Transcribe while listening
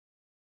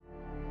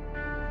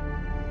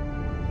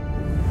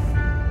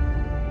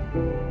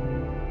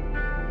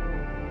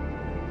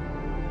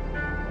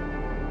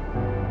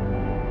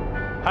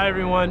Hi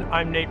everyone,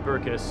 I'm Nate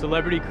Berkus,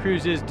 Celebrity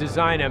Cruises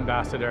Design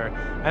Ambassador,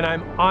 and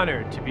I'm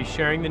honored to be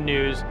sharing the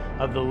news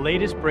of the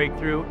latest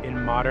breakthrough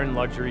in modern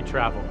luxury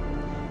travel.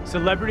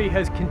 Celebrity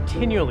has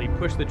continually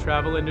pushed the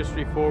travel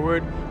industry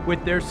forward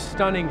with their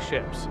stunning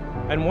ships,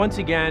 and once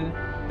again,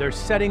 they're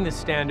setting the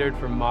standard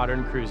for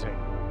modern cruising.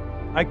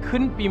 I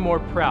couldn't be more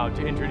proud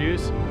to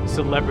introduce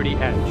Celebrity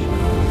Edge,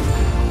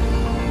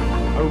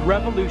 a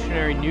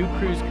revolutionary new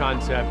cruise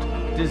concept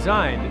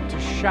designed to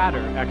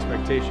shatter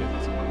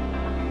expectations.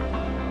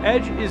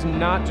 Edge is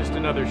not just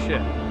another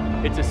ship,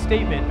 it's a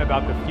statement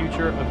about the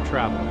future of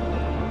travel.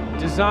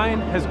 Design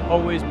has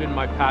always been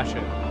my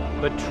passion,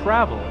 but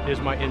travel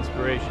is my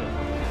inspiration,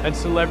 and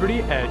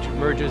Celebrity Edge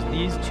merges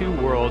these two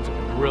worlds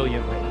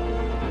brilliantly.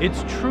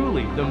 It's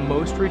truly the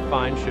most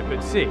refined ship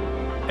at sea.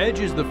 Edge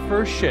is the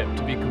first ship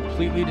to be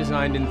completely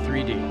designed in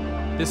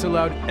 3D. This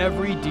allowed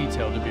every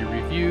detail to be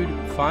reviewed,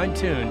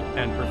 fine-tuned,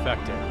 and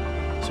perfected.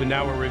 So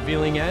now we're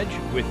revealing Edge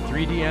with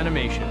 3D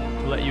animation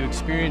to let you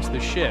experience the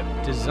ship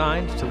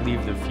designed to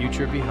leave the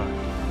future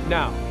behind.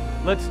 Now,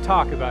 let's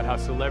talk about how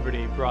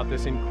Celebrity brought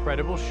this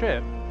incredible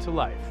ship to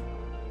life.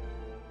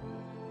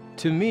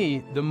 To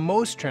me, the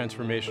most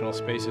transformational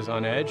spaces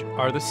on Edge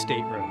are the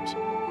staterooms.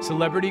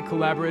 Celebrity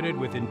collaborated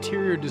with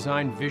interior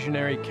design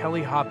visionary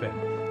Kelly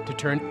Hoppen to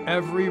turn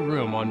every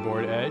room on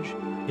board Edge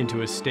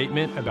into a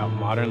statement about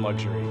modern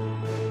luxury.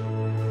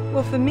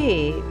 Well, for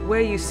me,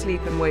 where you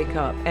sleep and wake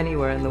up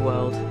anywhere in the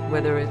world,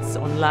 whether it's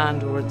on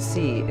land or at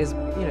sea, is,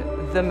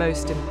 the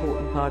most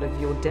important part of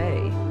your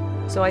day.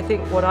 So I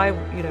think what I,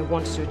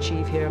 wanted to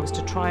achieve here was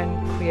to try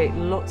and create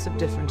lots of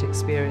different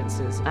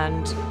experiences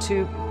and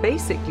to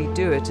basically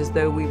do it as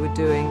though we were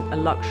doing a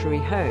luxury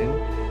home,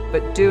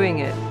 but doing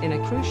it in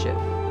a cruise ship.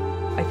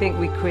 I think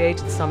we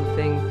created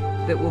something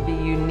that will be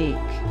unique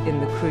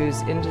in the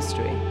cruise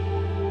industry.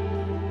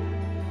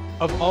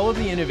 Of all of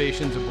the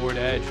innovations aboard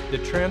Edge, the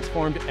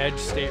transformed Edge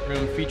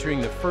stateroom featuring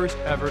the first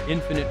ever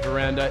infinite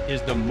veranda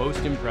is the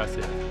most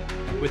impressive.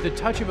 With the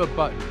touch of a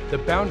button, the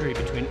boundary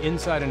between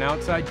inside and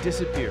outside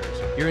disappears.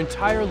 Your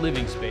entire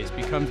living space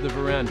becomes the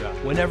veranda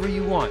whenever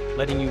you want,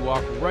 letting you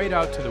walk right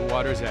out to the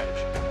water's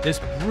edge. This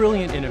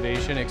brilliant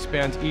innovation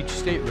expands each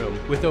stateroom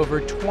with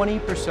over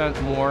 20%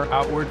 more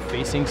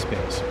outward-facing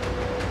space.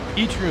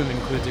 Each room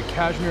includes a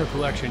Cashmere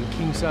Collection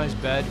king-size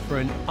bed for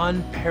an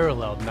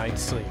unparalleled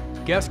night's sleep.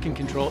 Guests can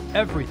control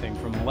everything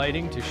from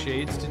lighting to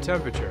shades to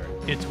temperature.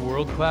 It's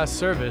world-class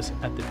service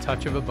at the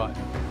touch of a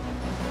button.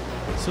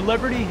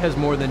 Celebrity has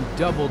more than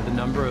doubled the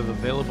number of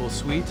available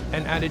suites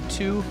and added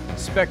 2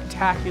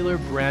 spectacular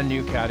brand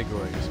new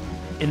categories.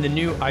 In the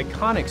new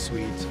Iconic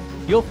Suites,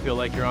 you'll feel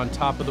like you're on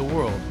top of the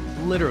world,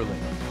 literally.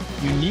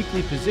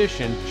 Uniquely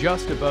positioned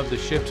just above the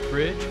ship's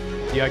bridge,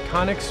 the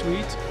Iconic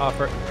Suites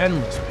offer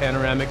endless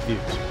panoramic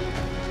views.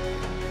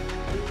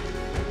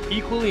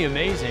 Equally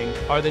amazing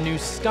are the new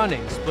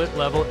stunning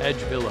split-level Edge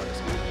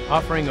villas,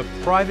 offering a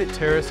private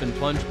terrace and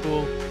plunge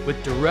pool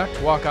with direct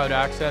walkout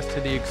access to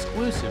the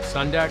exclusive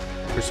sun deck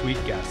for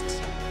suite guests.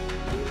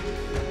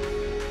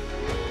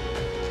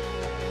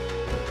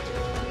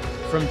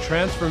 From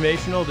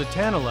transformational to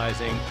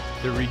tantalizing,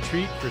 the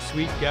retreat for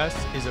suite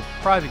guests is a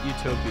private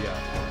utopia,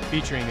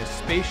 featuring a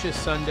spacious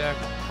sun deck,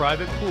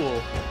 private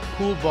pool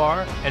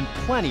bar, and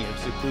plenty of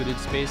secluded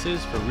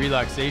spaces for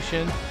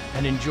relaxation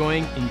and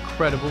enjoying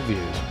incredible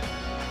views.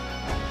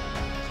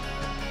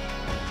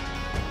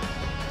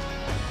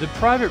 The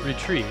private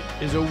retreat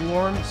is a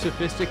warm,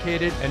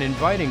 sophisticated, and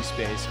inviting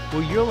space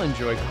where you'll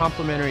enjoy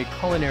complimentary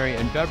culinary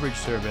and beverage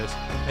service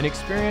and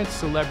experience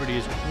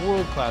Celebrity's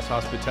world-class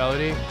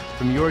hospitality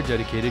from your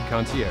dedicated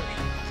concierge.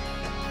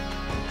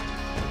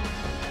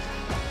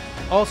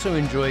 Also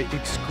enjoy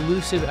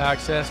exclusive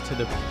access to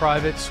the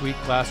private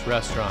suite-class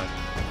restaurant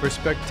for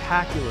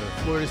spectacular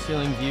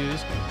floor-to-ceiling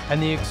views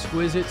and the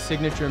exquisite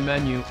signature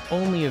menu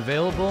only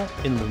available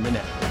in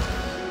Luminette.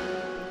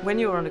 When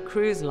you're on a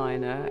cruise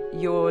liner,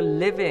 you're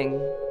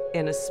living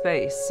in a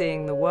space,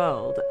 seeing the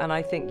world, and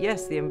I think,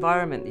 yes, the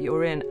environment that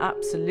you're in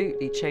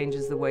absolutely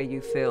changes the way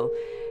you feel.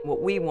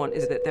 What we want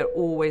is that they're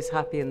always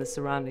happy in the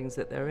surroundings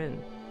that they're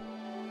in.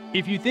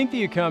 If you think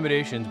the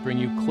accommodations bring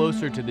you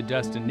closer to the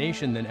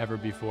destination than ever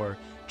before,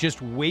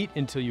 just wait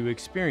until you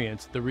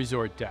experience the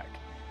resort deck.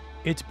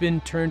 It's been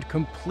turned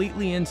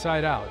completely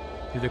inside out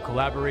through the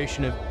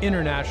collaboration of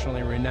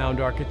internationally renowned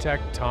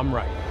architect Tom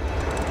Wright.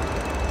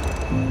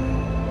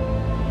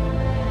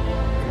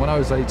 When I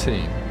was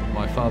 18,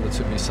 my father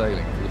took me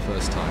sailing for the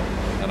first time,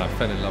 and I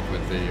fell in love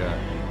with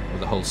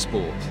the whole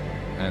sport.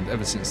 And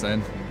ever since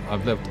then,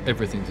 I've loved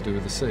everything to do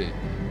with the sea.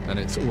 And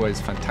it's always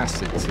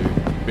fantastic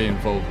to be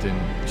involved in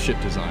ship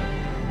design.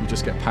 You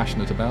just get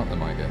passionate about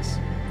them, I guess.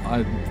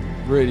 I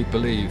really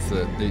believe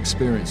that the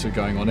experience of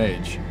going on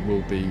Edge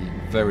will be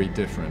very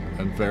different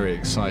and very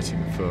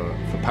exciting for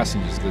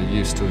passengers that are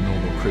used to a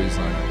normal cruise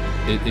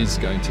liner. It is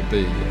going to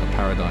be a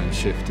paradigm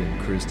shift in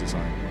cruise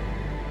design.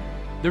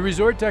 The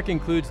resort deck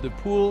includes the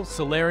pool,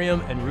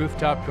 solarium, and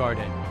rooftop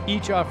garden,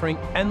 each offering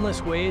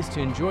endless ways to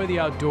enjoy the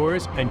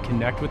outdoors and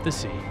connect with the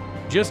sea.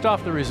 Just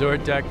off the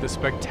resort deck, the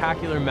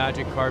spectacular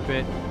Magic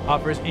Carpet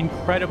offers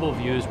incredible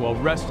views while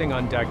resting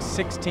on decks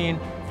 16,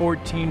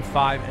 14,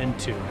 5, and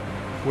 2,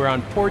 where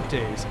on port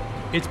days,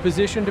 it's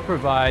positioned to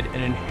provide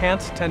an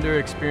enhanced tender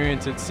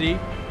experience at sea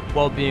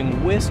while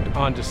being whisked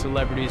onto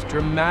Celebrity's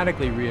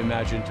dramatically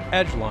reimagined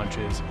Edge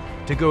launches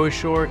to go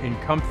ashore in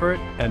comfort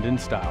and in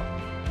style.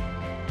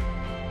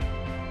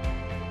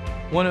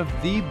 One of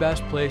the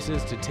best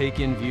places to take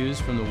in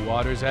views from the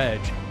water's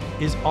edge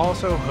is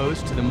also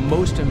host to the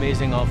most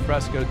amazing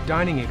alfresco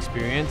dining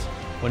experience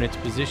when it's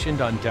positioned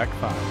on Deck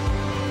 5.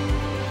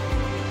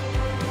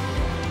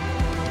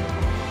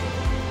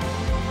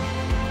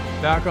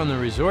 Back on the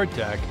resort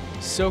deck,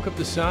 soak up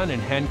the sun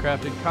and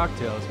handcrafted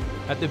cocktails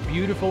at the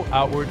beautiful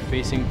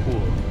outward-facing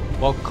pool,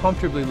 while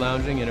comfortably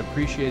lounging and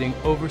appreciating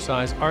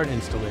oversized art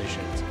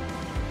installations.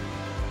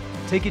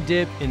 Take a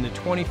dip in the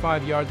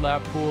 25-yard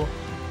lap pool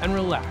and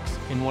relax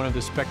in one of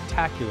the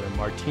spectacular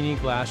martini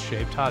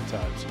glass-shaped hot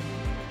tubs.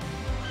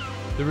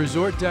 The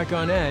resort deck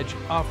on Edge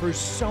offers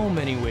so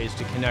many ways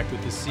to connect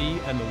with the sea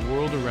and the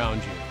world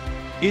around you.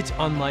 It's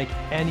unlike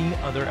any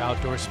other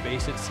outdoor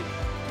space at sea.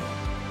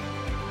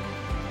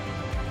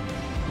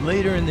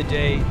 Later in the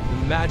day,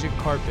 the Magic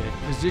Carpet,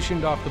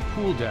 positioned off the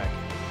pool deck,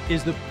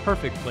 is the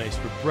perfect place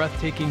for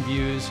breathtaking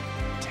views,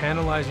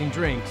 tantalizing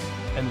drinks,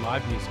 and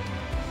live music.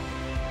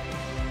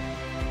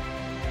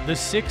 The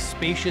 6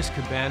 spacious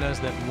cabanas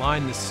that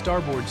line the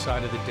starboard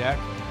side of the deck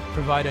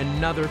provide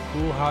another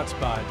cool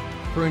hotspot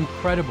for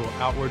incredible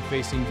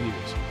outward-facing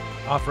views,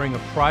 offering a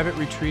private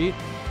retreat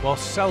while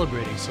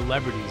celebrating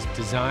Celebrity's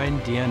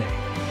design DNA.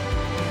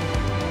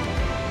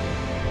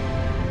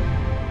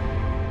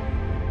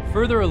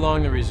 Further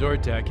along the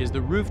resort deck is the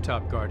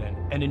rooftop garden,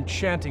 an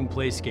enchanting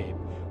playscape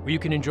where you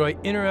can enjoy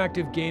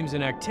interactive games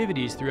and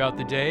activities throughout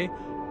the day,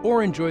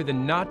 or enjoy the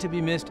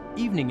not-to-be-missed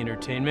evening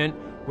entertainment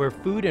where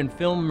food and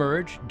film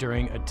merge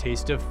during A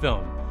Taste of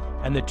Film,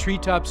 and the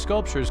treetop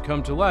sculptures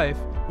come to life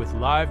with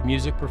live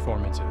music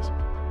performances.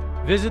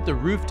 Visit the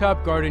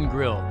Rooftop Garden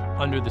Grill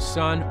under the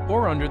sun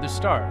or under the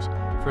stars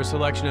for a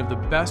selection of the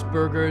best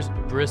burgers,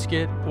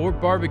 brisket, or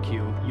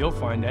barbecue you'll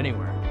find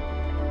anywhere.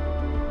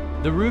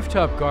 The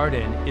Rooftop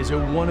Garden is a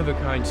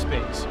one-of-a-kind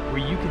space where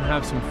you can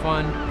have some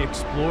fun,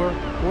 explore,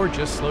 or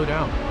just slow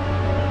down.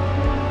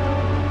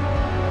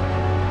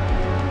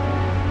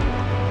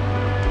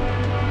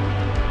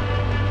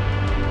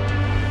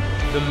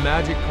 The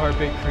Magic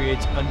Carpet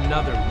creates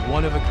another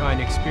one-of-a-kind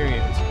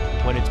experience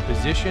when it's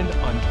positioned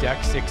on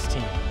Deck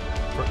 16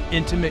 for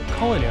intimate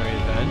culinary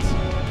events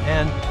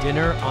and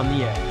dinner on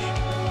the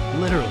edge,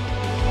 literally.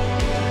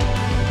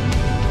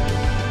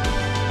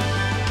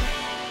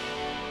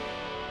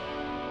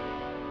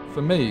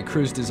 For me,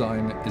 cruise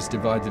design is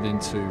divided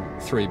into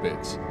 3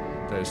 bits.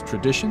 There's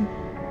tradition,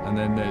 and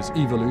then there's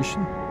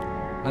evolution,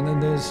 and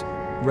then there's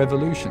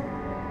revolution.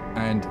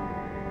 And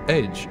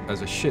Edge,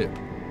 as a ship,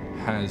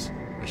 has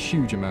a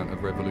huge amount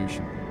of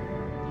revolution.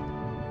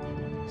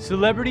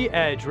 Celebrity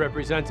Edge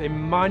represents a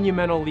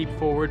monumental leap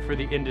forward for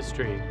the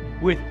industry.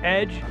 With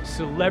Edge,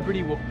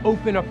 Celebrity will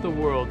open up the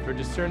world for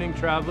discerning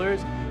travelers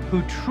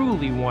who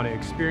truly want to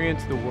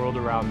experience the world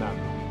around them.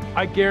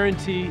 I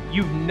guarantee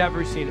you've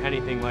never seen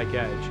anything like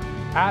Edge,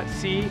 at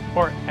sea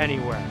or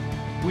anywhere.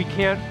 We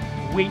can't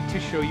wait to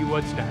show you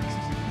what's next.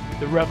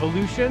 The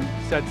revolution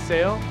sets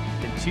sail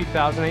in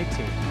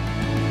 2018.